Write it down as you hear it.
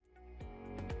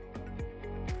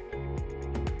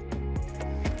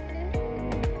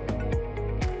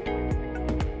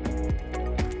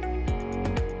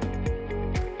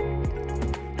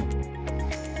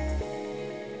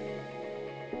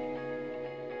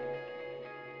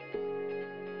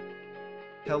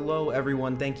Hello,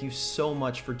 everyone. Thank you so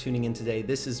much for tuning in today.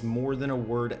 This is More Than a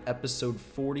Word, episode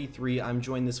 43. I'm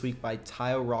joined this week by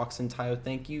Tayo Roxon. Tayo,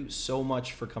 thank you so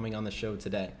much for coming on the show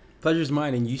today. Pleasure's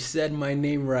mine, and you said my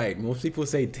name right. Most people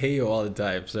say Tayo all the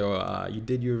time, so you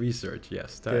did your research.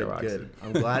 Yes, Tayo Roxon. Good.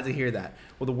 I'm glad to hear that.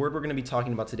 Well, the word we're going to be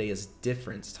talking about today is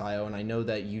difference, Tayo, and I know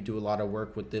that you do a lot of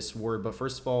work with this word, but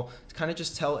first of all, kind of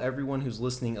just tell everyone who's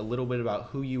listening a little bit about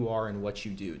who you are and what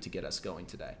you do to get us going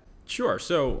today. Sure.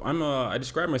 So I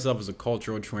describe myself as a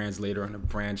cultural translator and a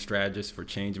brand strategist for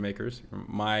change makers.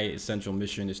 My essential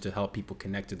mission is to help people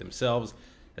connect to themselves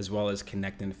as well as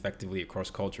connecting effectively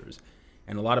across cultures.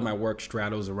 And a lot of my work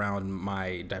straddles around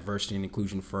my diversity and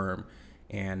inclusion firm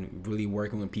and really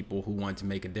working with people who want to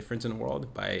make a difference in the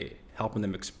world by helping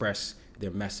them express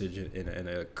their message in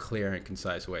a clear and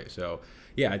concise way. So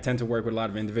yeah, I tend to work with a lot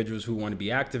of individuals who want to be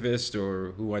activists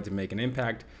or who want to make an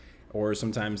impact. Or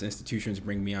sometimes institutions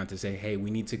bring me on to say, hey,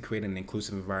 we need to create an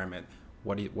inclusive environment.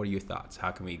 What are your thoughts?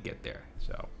 How can we get there?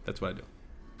 So that's what I do.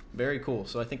 Very cool.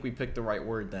 So I think we picked the right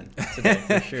word then today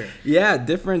for sure. Yeah,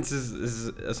 difference is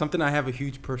something I have a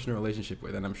huge personal relationship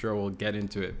with, and I'm sure we'll get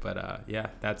into it. But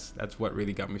yeah, that's what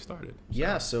really got me started. So.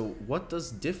 Yeah. So what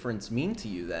does difference mean to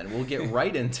you then? We'll get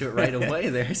right into it right away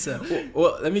there. So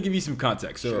well, let me give you some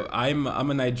context. So sure. I'm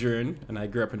a Nigerian, and I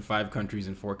grew up in 5 countries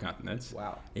and 4 continents.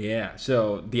 Wow. Yeah.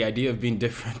 So the idea of being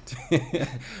different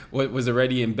was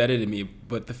already embedded in me.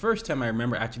 But the first time I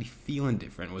remember actually feeling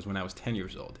different was when I was 10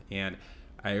 years old, and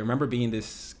I remember being this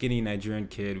skinny Nigerian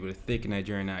kid with a thick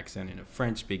Nigerian accent in a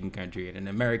French-speaking country in an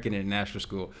American international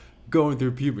school going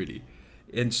through puberty.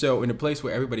 And so in a place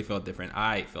where everybody felt different,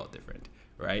 I felt different,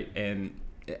 right? And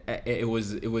it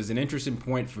was an interesting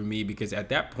point for me because at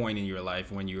that point in your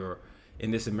life, when you're in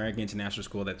this American international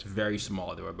school that's very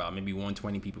small, there were about maybe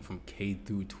 120 people from K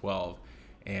through 12,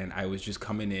 and I was just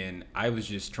coming in. I was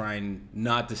just trying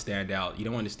not to stand out. You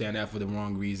don't want to stand out for the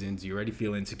wrong reasons. You already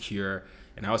feel insecure.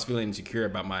 And I was feeling insecure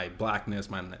about my blackness,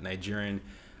 my Nigerian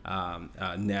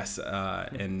ness,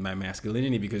 and my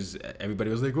masculinity because everybody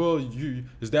was like, well,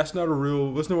 that's not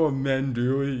what men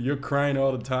do. You're crying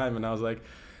all the time. And I was like,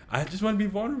 I just want to be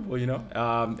vulnerable, you know?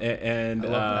 And I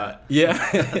love that.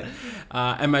 Yeah.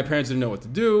 And my parents didn't know what to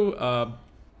do.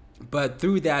 But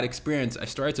through that experience, I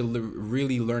started to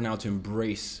really learn how to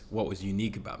embrace what was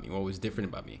unique about me, what was different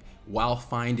about me, while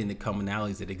finding the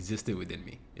commonalities that existed within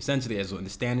me. Essentially, as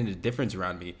understanding the difference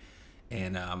around me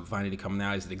and finding the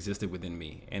commonalities that existed within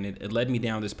me. And it led me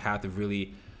down this path of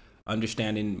really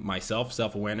understanding myself,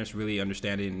 self-awareness, really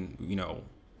understanding,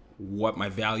 what my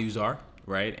values are,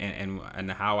 right?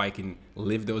 And how I can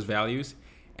live those values.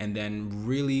 And then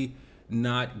really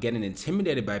not getting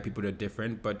intimidated by people that are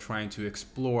different, but trying to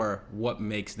explore what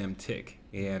makes them tick.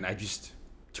 And I just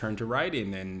turned to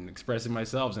writing and expressing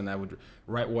myself, and I would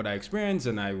write what I experienced,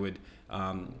 and I would,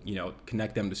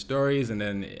 connect them to stories, and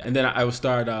then I would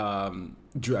start,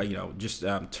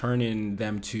 turning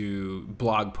them to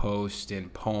blog posts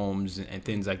and poems and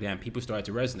things like that. And people started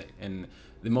to resonate. And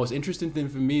the most interesting thing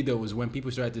for me though was when people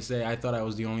started to say, I thought I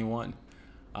was the only one.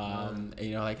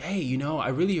 Like, hey,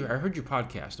 I heard your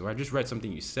podcast, or I just read something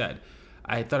you said.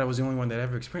 I thought I was the only one that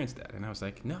ever experienced that. And I was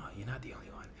like, no, you're not the only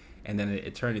one. And then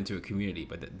it turned into a community.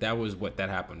 But that was that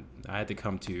happened. I had to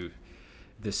come to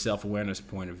this self-awareness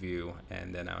point of view,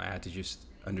 and then I had to just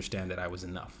understand that I was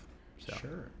enough. So.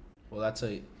 Sure. Well, that's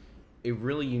a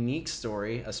really unique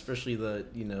story, especially the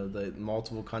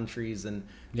multiple countries, and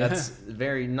that's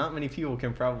not many people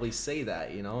can probably say that,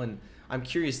 and I'm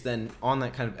curious then on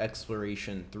that kind of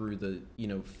exploration through the,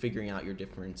 figuring out your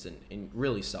difference and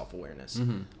really self-awareness.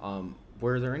 Mm-hmm.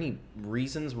 Were there any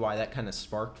reasons why that kind of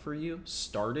sparked for you,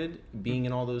 started being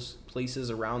in all those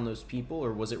places around those people,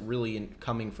 or was it really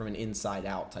coming from an inside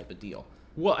out type of deal?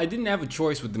 Well, I didn't have a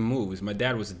choice with the moves. My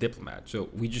dad was a diplomat, so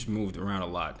we just moved around a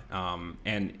lot.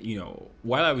 And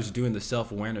while I was doing the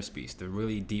self-awareness piece, the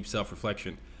really deep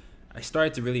self-reflection, I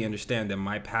started to really understand that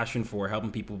my passion for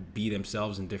helping people be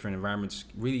themselves in different environments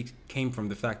really came from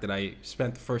the fact that I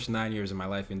spent the first 9 years of my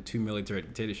life in 2 military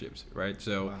dictatorships, right?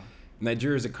 So wow.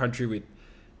 Nigeria is a country with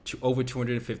over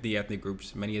 250 ethnic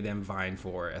groups, many of them vying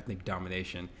for ethnic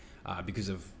domination because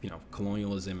of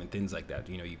colonialism and things like that.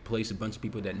 You place a bunch of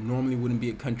people that normally wouldn't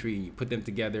be a country, and you put them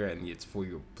together, and it's for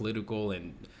your political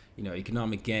and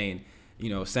economic gain.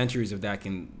 Centuries of that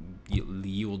can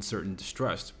yield certain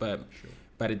distrust, but sure.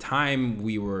 By the time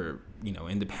we were,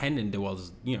 independent, there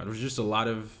was just a lot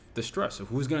of distrust of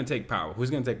who's going to take power.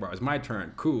 It's my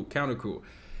turn. Coup, counter coup.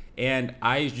 And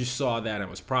I just saw that and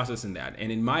was processing that. And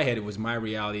in my head, it was my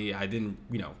reality. I didn't,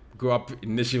 grow up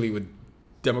initially with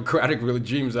democratic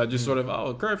regimes. I just sort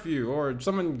of, curfew, or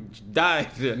someone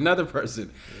died, another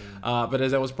person. Yeah. But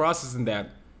as I was processing that,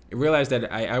 I realized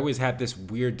that I always had this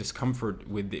weird discomfort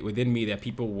within me that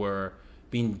people were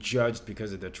being judged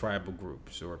because of their tribal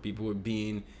groups, or people were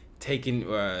being taken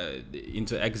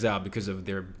into exile because of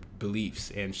their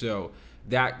beliefs. And so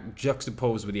that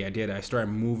juxtaposed with the idea that I started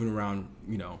moving around,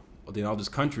 in all these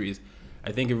countries,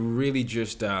 I think it really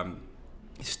just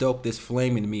stoked this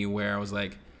flame in me where I was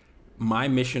like, my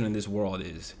mission in this world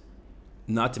is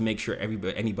not to make sure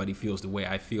anybody feels the way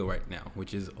I feel right now,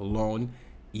 which is alone,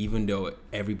 even though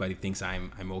everybody thinks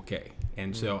I'm okay.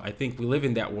 And so I think we live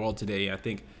in that world today. I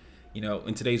think,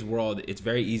 in today's world, it's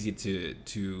very easy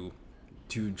to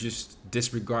just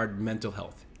disregard mental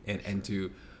health and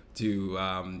to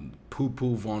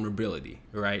poo-poo vulnerability,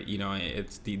 right?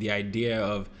 It's the idea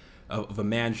of a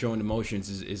man showing emotions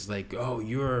is like, oh,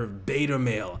 you're beta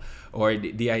male, or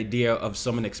the idea of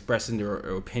someone expressing their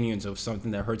opinions of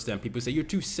something that hurts them. People say you're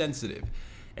too sensitive.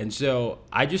 And so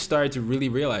I just started to really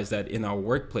realize that in our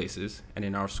workplaces and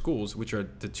in our schools, which are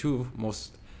the two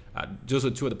most, those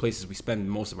are two of the places we spend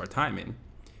most of our time in,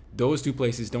 those two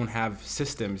places don't have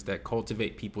systems that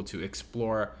cultivate people to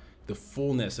explore the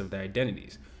fullness of their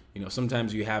identities.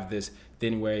 Sometimes you have this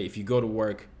thing where if you go to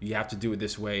work, you have to do it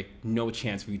this way, no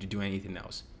chance for you to do anything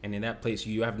else. And in that place,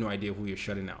 you have no idea who you're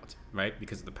shutting out, right?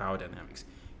 Because of the power dynamics.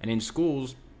 And in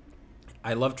schools,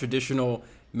 I love traditional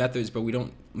methods, but we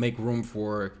don't make room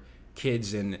for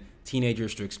kids and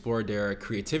teenagers to explore their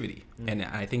creativity. And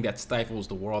I think that stifles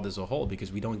the world as a whole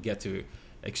because we don't get to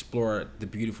explore the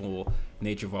beautiful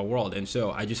nature of our world. And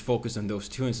so I just focused on those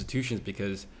two institutions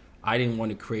because I didn't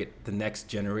want to create the next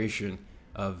generation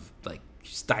of like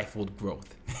stifled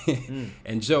growth.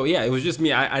 And so it was just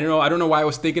me. I don't know why I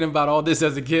was thinking about all this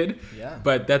as a kid,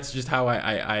 but that's just how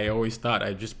I always thought.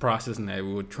 I just processed and I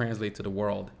would translate to the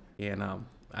world. And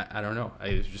I don't know,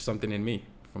 it was just something in me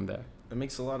from there. That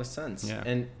makes a lot of sense.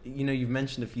 And you've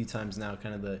mentioned a few times now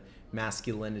kind of the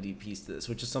masculinity piece to this,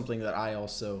 which is something that I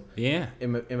also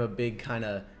am a big kind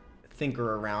of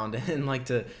thinker around and like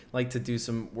to do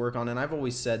some work on. And I've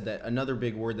always said that another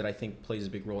big word that I think plays a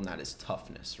big role in that is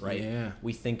toughness, right?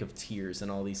 We think of tears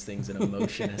and all these things and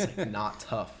emotion as like not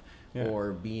tough,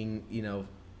 or being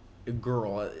a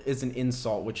girl is an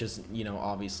insult, which is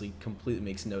obviously completely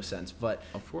makes no sense. But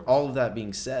all of that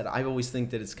being said, I always think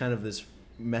that it's kind of this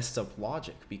messed up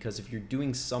logic, because if you're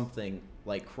doing something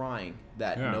like crying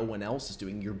that no one else is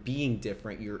doing, you're being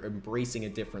different, you're embracing a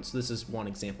difference. So this is one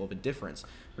example of a difference.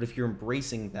 But if you're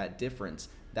embracing that difference,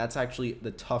 that's actually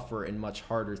the tougher and much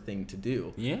harder thing to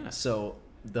do. So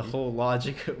the whole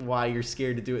logic of why you're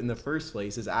scared to do it in the first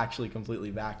place is actually completely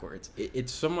backwards.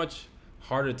 It's so much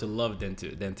harder to love than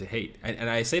to hate. And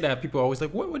I say that, people are always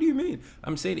like, what do you mean?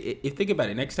 I'm saying, if think about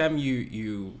it, next time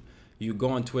you go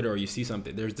on Twitter or you see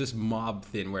something, there's this mob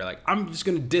thing where like, I'm just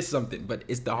going to diss something, but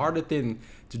it's the harder thing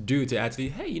to do to actually,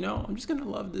 hey, I'm just going to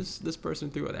love this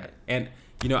person through that. And,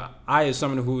 I, as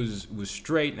someone who's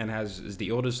straight and is the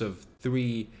oldest of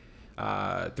three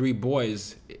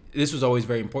boys, this was always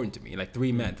very important to me, like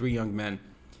three young men.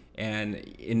 And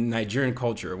in Nigerian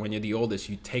culture, when you're the oldest,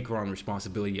 you take on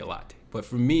responsibility a lot. But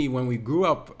for me, when we grew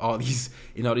up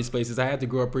in all these places, I had to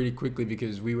grow up pretty quickly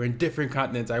because we were in different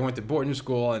continents. I went to boarding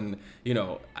school, and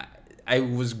I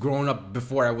was growing up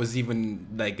before I was even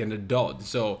like an adult.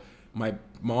 So my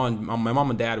mom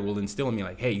and dad will instill in me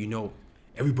like, hey,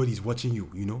 everybody's watching you.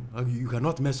 You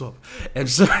cannot mess up. And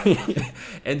so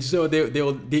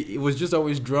it was just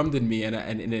always drummed in me.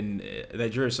 And in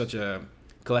Nigeria is such a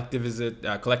collectivist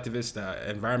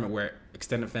environment where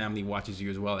extended family watches you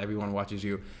as well. Everyone watches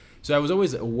you. So I was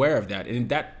always aware of that, and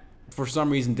that for some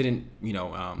reason didn't,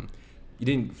 it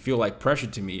didn't feel like pressure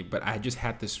to me, but I just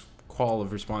had this call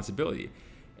of responsibility.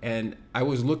 And I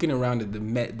was looking around at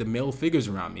the male figures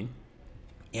around me,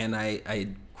 and I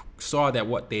saw that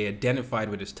what they identified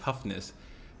with as toughness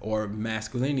or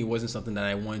masculinity wasn't something that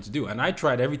I wanted to do. And I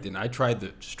tried everything. I tried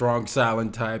the strong,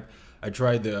 silent type. I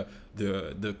tried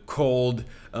the cold,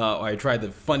 or I tried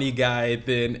the funny guy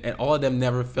thing, and all of them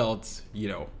never felt,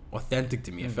 authentic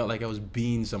to me. I felt like I was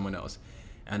being someone else.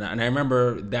 And I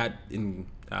remember that in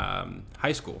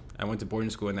high school. I went to boarding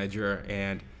school in Nigeria,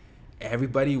 and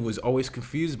everybody was always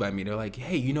confused by me. They're like,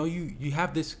 hey, you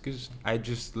have this, because I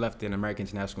just left an American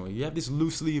international. You have this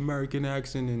loosely American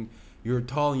accent, and you're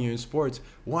tall and you're in sports.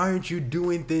 Why aren't you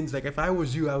doing things like, if I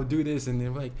was you, I would do this? And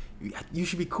they're like, you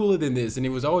should be cooler than this. And it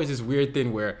was always this weird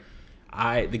thing where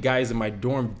the guys in my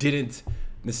dorm didn't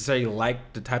necessarily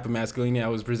like the type of masculinity I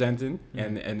was presenting,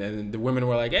 and the women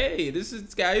were like, hey, this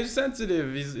guy is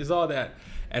sensitive, he's all that.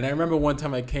 And I remember one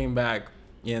time I came back,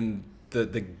 and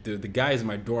the guys in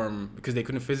my dorm, because they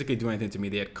couldn't physically do anything to me,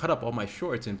 they had cut up all my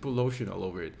shorts and put lotion all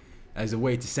over it. as a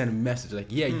way to send a message like,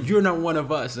 yeah, you're not one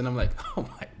of us. And I'm like, oh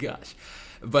my gosh.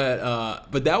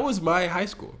 But that was my high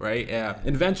school, right?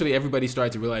 And eventually everybody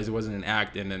started to realize it wasn't an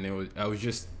act, and then I was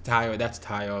just Tayo. That's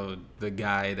Tayo, the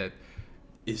guy that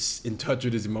is in touch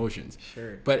with his emotions.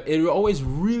 Sure. But it always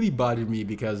really bothered me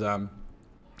because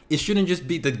it shouldn't just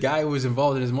be the guy who was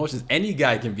involved in his emotions. Any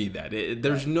guy can be that.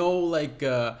 There's no like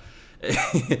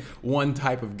one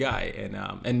type of guy,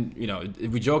 and you know,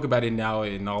 we joke about it now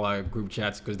in all our group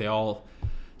chats because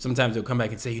sometimes they'll come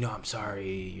back and say, you know, I'm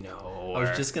sorry, you know. I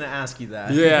was just gonna ask you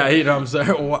that. Yeah, you know, I'm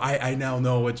sorry. Or I now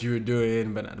know what you were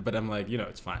doing, but I'm like, you know,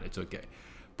 it's fine, it's okay.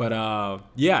 But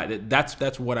yeah,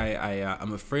 that's what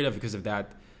I'm afraid of because of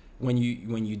that. When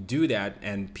you do that,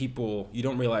 and people, you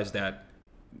don't realize that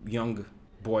young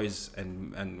boys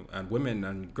and women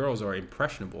and girls are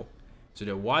impressionable, so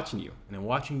they're watching you, and they're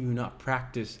watching you not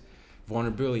practice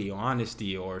vulnerability,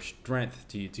 honesty, or strength,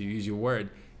 to use your word.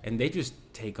 And they just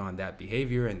take on that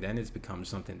behavior, and then it's become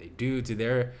something they do to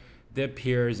their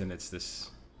peers, and it's this,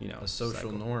 you know, a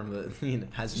social norm that, you know,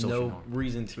 has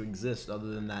reason to exist other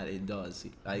than that it does.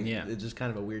 It's just kind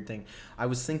of a weird thing. I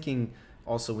was thinking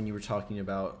also when you were talking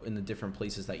about in the different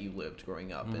places that you lived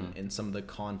growing up, and some of the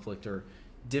conflict or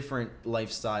different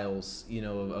lifestyles, you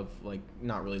know, of like,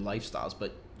 not really lifestyles,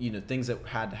 but, you know, things that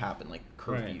had to happen, like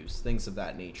curfews, things of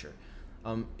that nature.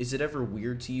 Is it ever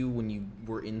weird to you when you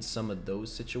were in some of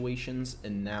those situations,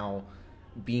 and now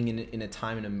being in a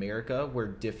time in America where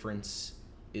difference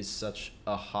is such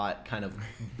a hot kind of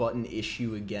button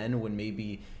issue again, when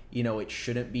maybe, you know, it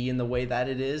shouldn't be in the way that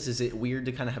it is? Is it weird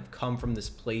to kind of have come from this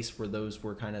place where those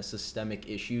were kind of systemic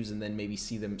issues, and then maybe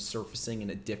see them surfacing in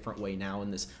a different way now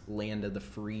in this land of the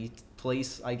free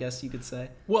place, I guess you could say?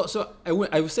 Well, so I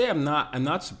would say I'm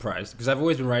not surprised, because I've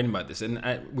always been writing about this, and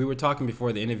we were talking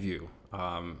before the interview.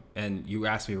 And you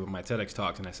asked me about my TEDx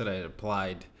talks, and I said I had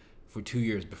applied for 2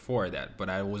 years before that, but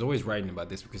I was always writing about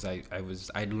this because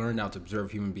I'd learned how to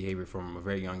observe human behavior from a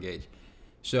very young age.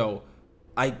 So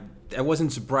I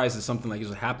wasn't surprised that something like this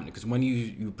would happen, because when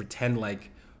you pretend like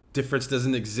difference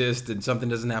doesn't exist and something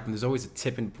doesn't happen, there's always a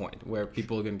tipping point where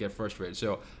people are going to get frustrated.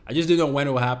 So I just didn't know when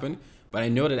it would happen, but I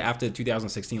know that after the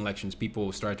 2016 elections,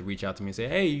 people started to reach out to me and say,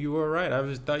 hey, you were right.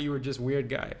 I thought you were just a weird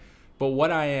guy. But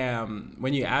what I am,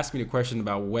 when you ask me the question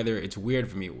about whether it's weird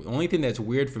for me, the only thing that's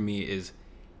weird for me is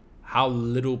how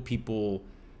little people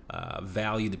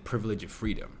value the privilege of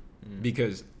freedom.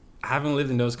 Because having lived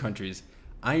in those countries,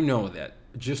 I know that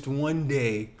just one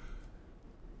day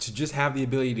to just have the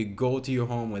ability to go to your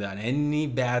home without any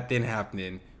bad thing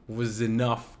happening was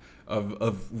enough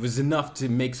to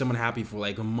make someone happy for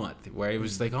like a month, where it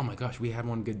was like, oh my gosh, we had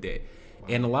one good day. Wow.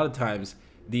 And a lot of times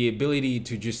the ability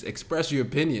to just express your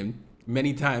opinion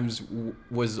many times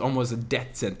was almost a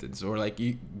death sentence, or like,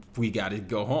 we got to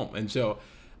go home. And so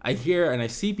I hear and I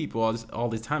see people all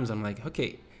these times. I'm like,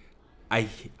 okay, I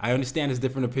understand his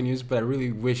different opinions, but I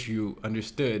really wish you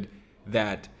understood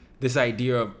that this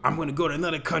idea of I'm going to go to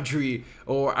another country,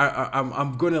 or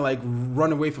I'm going to like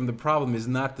run away from the problem, is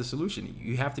not the solution.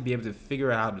 You have to be able to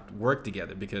figure out how to work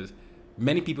together, because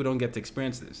many people don't get to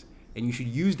experience this, and you should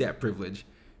use that privilege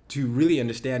to really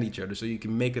understand each other, so you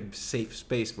can make a safe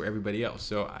space for everybody else.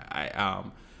 So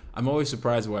I'm always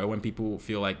surprised when people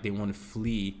feel like they want to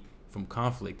flee from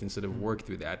conflict instead of work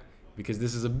through that, because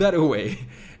this is a better way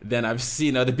than I've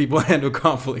seen other people handle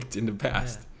conflict in the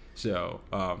past. Yeah. So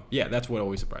that's what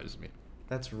always surprises me.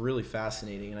 That's really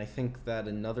fascinating, and I think that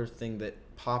another thing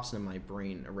that pops in my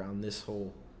brain around this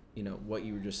whole, you know, what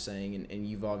you were just saying, and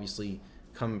you've obviously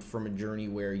come from a journey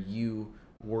where you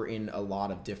were in a lot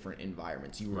of different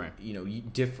environments. You were, right. You know,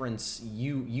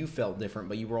 you felt different,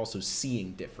 but you were also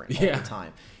seeing different all the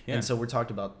time. Yeah. And so we're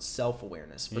talking about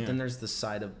self-awareness, but then there's the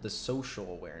side of the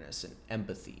social awareness and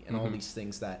empathy and all these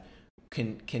things that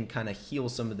can kind of heal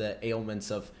some of the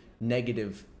ailments of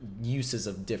negative uses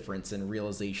of difference and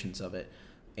realizations of it.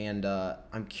 And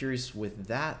I'm curious with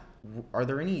that, are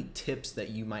there any tips that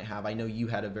you might have? I know you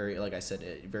had a very, like I said,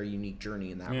 a very unique journey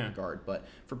in that regard, but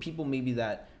for people maybe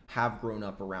that have grown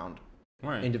up around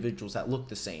individuals that look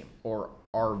the same or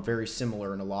are very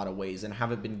similar in a lot of ways and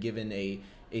haven't been given a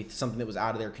something that was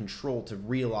out of their control to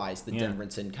realize the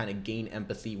difference and kind of gain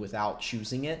empathy without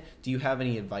choosing it. Do you have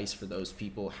any advice for those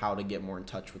people, how to get more in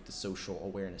touch with the social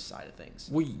awareness side of things?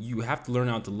 Well, you have to learn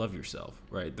how to love yourself,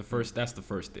 right? That's the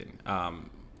first thing.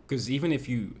 Because even if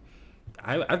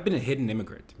I've been a hidden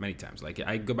immigrant many times. Like,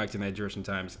 I go back to Nigeria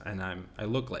sometimes, and I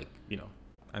look like, you know,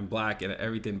 I'm black and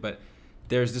everything, but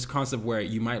there's this concept where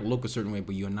you might look a certain way,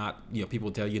 but you're not, you know,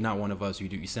 people tell you, you're not one of us,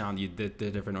 you sound they're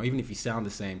different, or even if you sound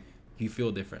the same, you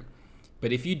feel different.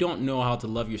 But if you don't know how to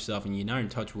love yourself and you're not in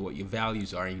touch with what your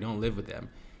values are and you don't live with them,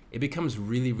 it becomes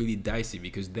really, really dicey,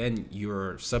 because then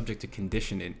you're subject to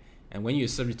conditioning. And when you're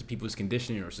subject to people's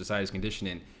conditioning or society's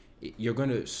conditioning, you're going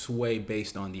to sway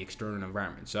based on the external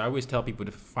environment. So I always tell people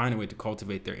to find a way to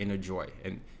cultivate their inner joy.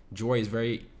 And joy is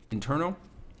very internal.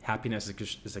 Happiness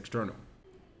is external.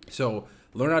 So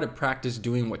learn how to practice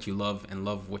doing what you love and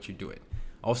love what you're doing.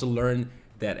 Also learn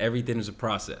that everything is a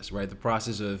process, right? The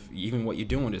process of even what you're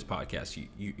doing on this podcast,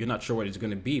 you're not sure what it's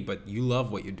going to be, but you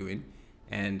love what you're doing.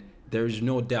 And there's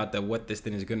no doubt that what this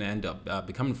thing is going to end up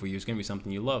becoming for you is going to be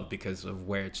something you love because of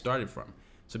where it started from.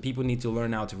 So people need to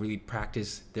learn how to really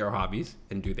practice their hobbies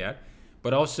and do that,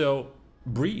 but also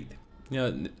breathe.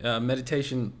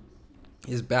 Meditation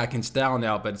is back in style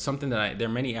now, but it's something that there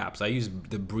are many apps. I use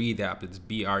the Breathe app. It's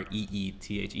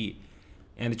BREETHE.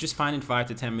 And it's just finding 5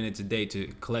 to 10 minutes a day to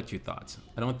collect your thoughts.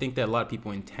 I don't think that a lot of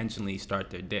people intentionally start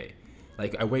their day.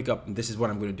 Like, I wake up and this is what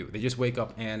I'm going to do. They just wake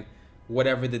up and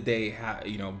whatever the day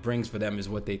brings for them is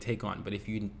what they take on. But if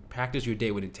you practice your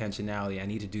day with intentionality, I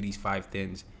need to do these 5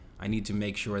 things. I need to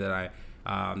make sure that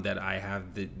I have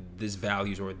these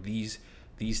values, or these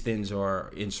things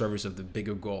are in service of the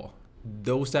bigger goal.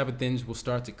 Those type of things will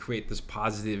start to create this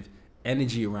positive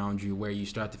energy around you, where you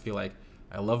start to feel like,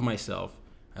 I love myself.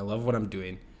 I love what I'm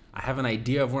doing. I have an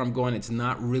idea of where I'm going. It's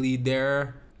not really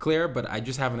there clear, but I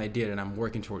just have an idea and I'm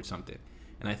working towards something.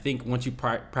 And I think once you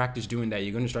practice doing that,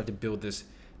 you're going to start to build this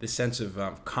sense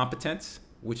of competence,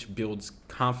 which builds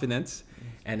confidence.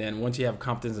 And then once you have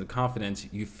competence and confidence,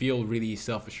 you feel really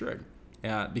self-assured.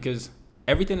 Because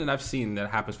everything that I've seen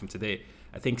that happens from today,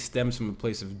 I think stems from a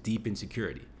place of deep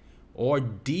insecurity or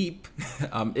deep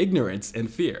ignorance and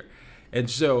fear. And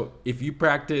so if you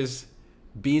practice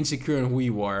being secure in who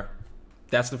you are,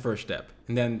 that's the first step.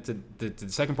 And then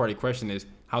the second part of the question is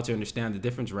how to understand the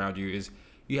difference around you. Is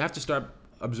you have to start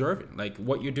observing, like,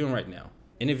 what you're doing right now,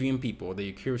 interviewing people that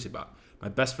you're curious about. My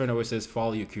best friend always says,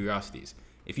 follow your curiosities.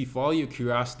 If you follow your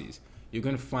curiosities, you're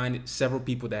going to find several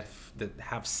people that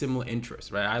have similar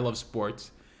interests, right? I love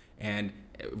sports, and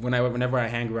whenever I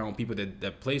hang around with people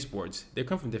that play sports, they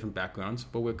come from different backgrounds,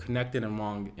 but we're connected in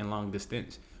long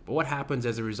distance. But what happens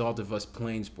as a result of us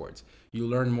playing sports? You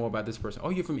learn more about this person. Oh,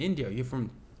 you're from India. You're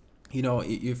from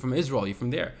Israel. You're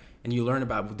from there, and you learn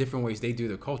about different ways they do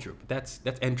their culture. But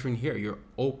that's entering here. You're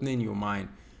opening your mind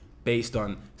based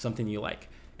on something you like.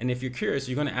 And if you're curious,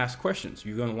 you're going to ask questions.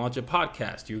 You're going to launch a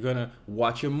podcast. You're going to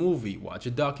watch a movie, watch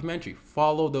a documentary.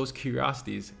 Follow those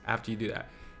curiosities after you do that.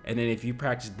 And then if you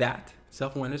practice that,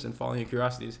 self-awareness and following your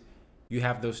curiosities, you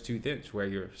have those 2 things where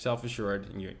you're self-assured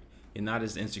and you're not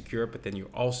as insecure, but then you're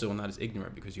also not as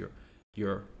ignorant because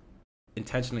you're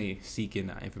intentionally seeking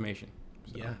information.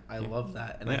 So, yeah, I love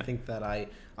that. And I think that I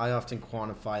often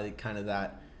quantify kind of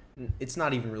that. It's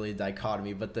not even really a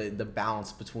dichotomy, but the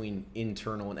balance between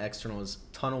internal and external is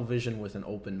tunnel vision with an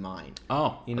open mind.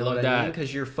 Oh, you know what I mean?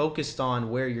 Because you're focused on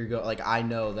where you're going. Like, I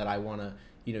know that I want to,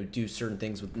 do certain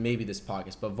things with maybe this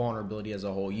podcast, but vulnerability as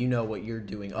a whole. You know what you're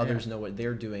doing. Others know what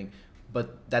they're doing.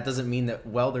 But that doesn't mean that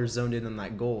while they're zoned in on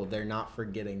that goal, they're not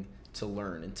forgetting to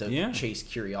learn and to chase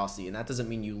curiosity. And that doesn't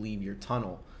mean you leave your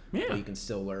tunnel. Yeah. But you can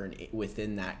still learn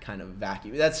within that kind of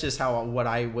vacuum. That's just how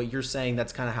what you're saying.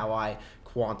 That's kind of how I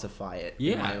quantify it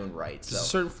in my own right. So there's a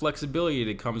certain flexibility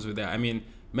that comes with that. I mean,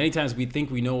 many times we think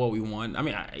we know what we want. I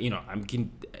mean,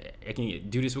 I can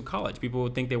do this with college. People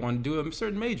would think they want to do a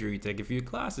certain major. You take a few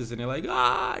classes and they're like,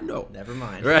 no, never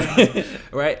mind. Right,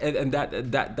 right. And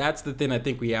that's the thing I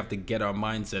think we have to get our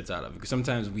mindsets out of, because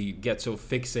sometimes we get so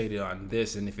fixated on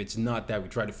this, and if it's not that, we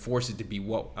try to force it to be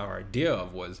what our idea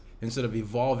of was, instead of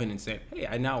evolving and saying, hey,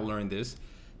 I now learned this.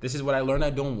 This is what I learned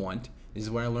I don't want. This is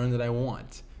what I learned that I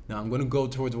want. Now I'm going to go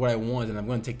towards what I want, and I'm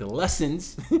going to take the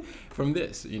lessons from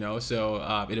this,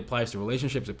 So it applies to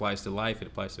relationships, it applies to life, it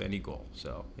applies to any goal.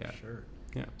 So, yeah. Sure.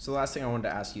 Yeah. So the last thing I wanted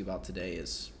to ask you about today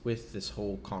is with this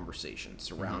whole conversation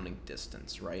surrounding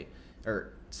distance, right?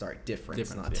 Or, sorry,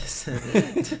 difference not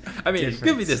distance. I mean, it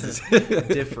could be distance.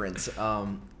 Difference.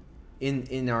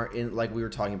 In like we were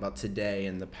talking about today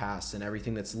and the past and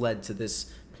everything that's led to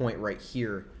this point right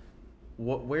here,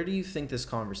 where do you think this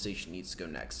conversation needs to go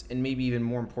next? And maybe even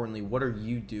more importantly, what are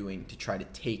you doing to try to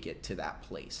take it to that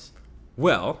place?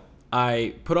 Well,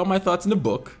 I put all my thoughts in a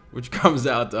book, which comes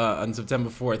out on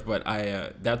September 4th, but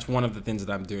that's one of the things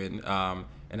that I'm doing.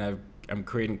 And I'm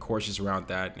creating courses around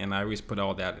that, and I always put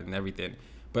all that and everything.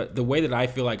 But the way that I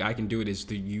feel like I can do it is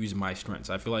to use my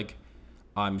strengths. I feel like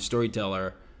I'm a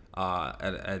storyteller,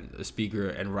 and a speaker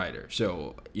and writer.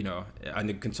 So, I'm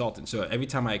a consultant. So every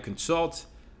time I consult,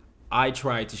 I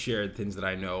try to share things that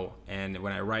I know, and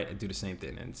when I write, I do the same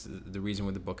thing. And it's the reason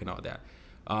with the book and all that.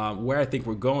 Where I think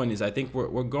we're going is I think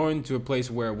we're going to a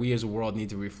place where we as a world need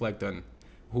to reflect on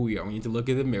who we are. We need to look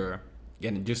in the mirror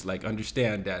and just like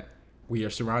understand that we are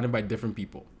surrounded by different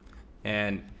people,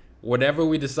 and whatever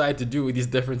we decide to do with these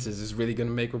differences is really going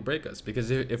to make or break us.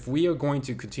 Because if we are going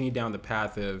to continue down the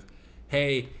path of,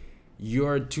 hey,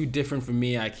 you're too different from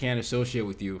me, I can't associate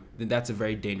with you, then that's a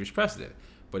very dangerous precedent.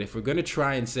 But if we're going to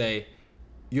try and say,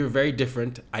 you're very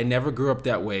different, I never grew up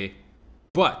that way,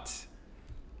 but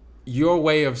your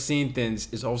way of seeing things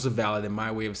is also valid and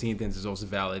my way of seeing things is also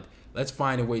valid, let's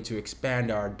find a way to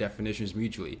expand our definitions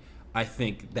mutually. I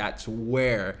think that's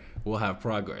where we'll have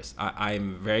progress.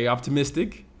 I'm very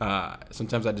optimistic.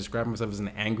 Sometimes I describe myself as an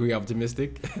angry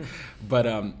optimistic, but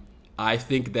I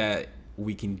think that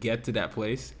we can get to that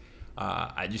place.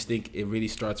 I just think it really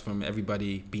starts from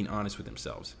everybody being honest with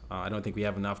themselves. I don't think we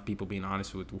have enough people being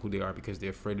honest with who they are because they're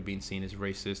afraid of being seen as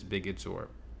racist, bigots, or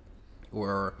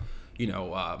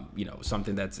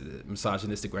something that's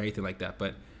misogynistic or anything like that.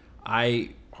 But I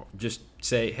just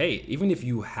say, hey, even if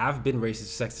you have been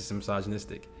racist, sexist, and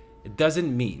misogynistic, it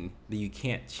doesn't mean that you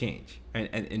can't change.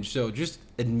 And so just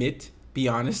admit, be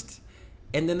honest,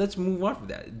 and then let's move on from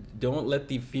that. Don't let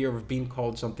the fear of being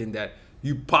called something that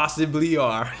you possibly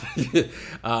are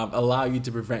allow you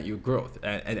to prevent your growth.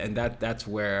 And that's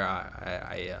where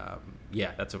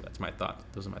that's my thought.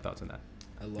 Those are my thoughts on that.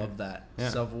 I love that. Yeah.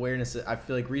 Self-awareness. I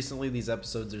feel like recently these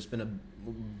episodes, there's been a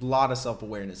lot of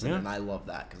self-awareness in it, and I love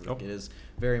that because it is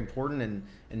very important.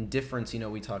 And difference,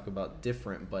 we talk about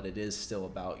different, but it is still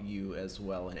about you as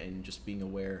well, and just being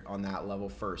aware on that level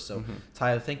first. So,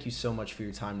 Tyler, thank you so much for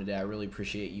your time today. I really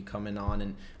appreciate you coming on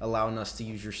and allowing us to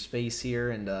use your space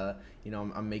here, and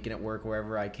I'm making it work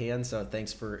wherever I can. So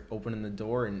thanks for opening the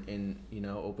door and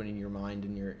opening your mind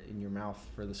and your mouth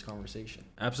for this conversation.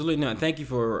 Absolutely. No, thank you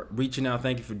for reaching out.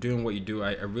 Thank you for doing what you do.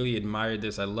 I really admire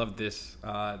this. I love this,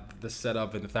 the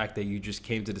setup and the fact that you just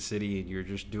came to the city and you're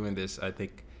just doing this. I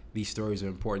think these stories are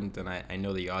important, and I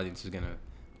know the audience is going to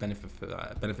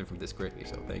benefit from this greatly.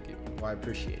 So thank you. Well, I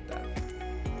appreciate that.